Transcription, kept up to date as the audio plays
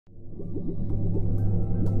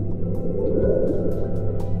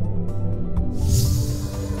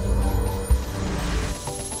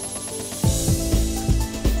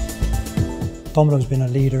Domino's been a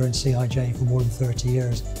leader in CIJ for more than 30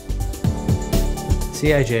 years.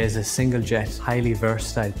 CIJ is a single-jet, highly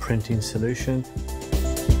versatile printing solution.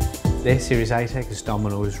 The A-Series iTech is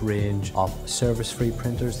Domino's range of service-free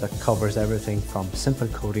printers that covers everything from simple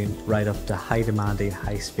coding right up to high-demanding,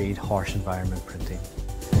 high-speed, harsh environment printing.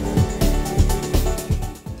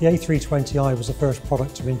 The A320i was the first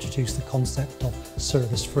product to introduce the concept of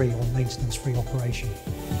service-free or maintenance-free operation.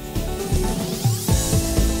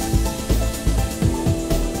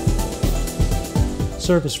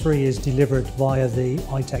 Service-free is delivered via the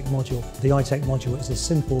iTech module. The iTech module is a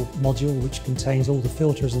simple module which contains all the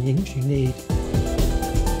filters and inks you need.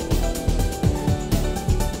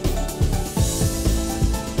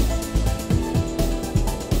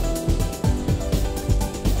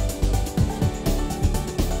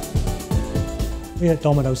 We at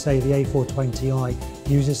Domino say the A420i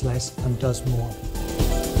uses less and does more.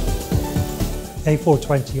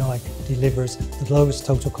 A420i delivers the lowest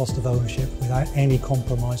total cost of ownership without any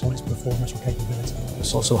compromise on its performance or capability.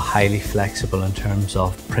 It's also highly flexible in terms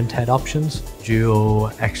of printhead options, duo,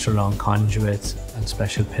 extra long conduits and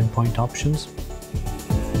special pinpoint options.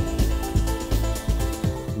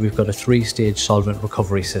 We've got a 3-stage solvent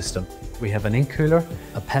recovery system. We have an ink cooler,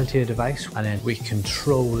 a Peltier device, and then we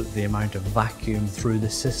control the amount of vacuum through the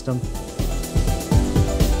system.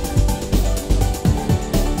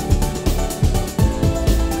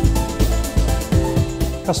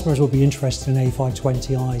 Customers will be interested in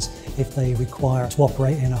A520i's if they require to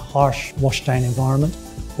operate in a harsh washdown environment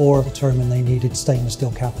or determine they needed stainless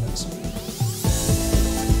steel cabinets.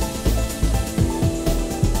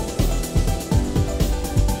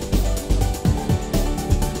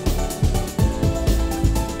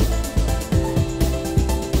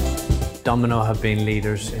 Domino have been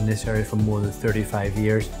leaders in this area for more than 35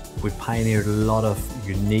 years. We've pioneered a lot of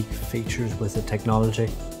unique features with the technology,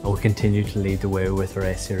 and we continue to lead the way with our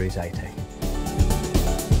A-Series iTech.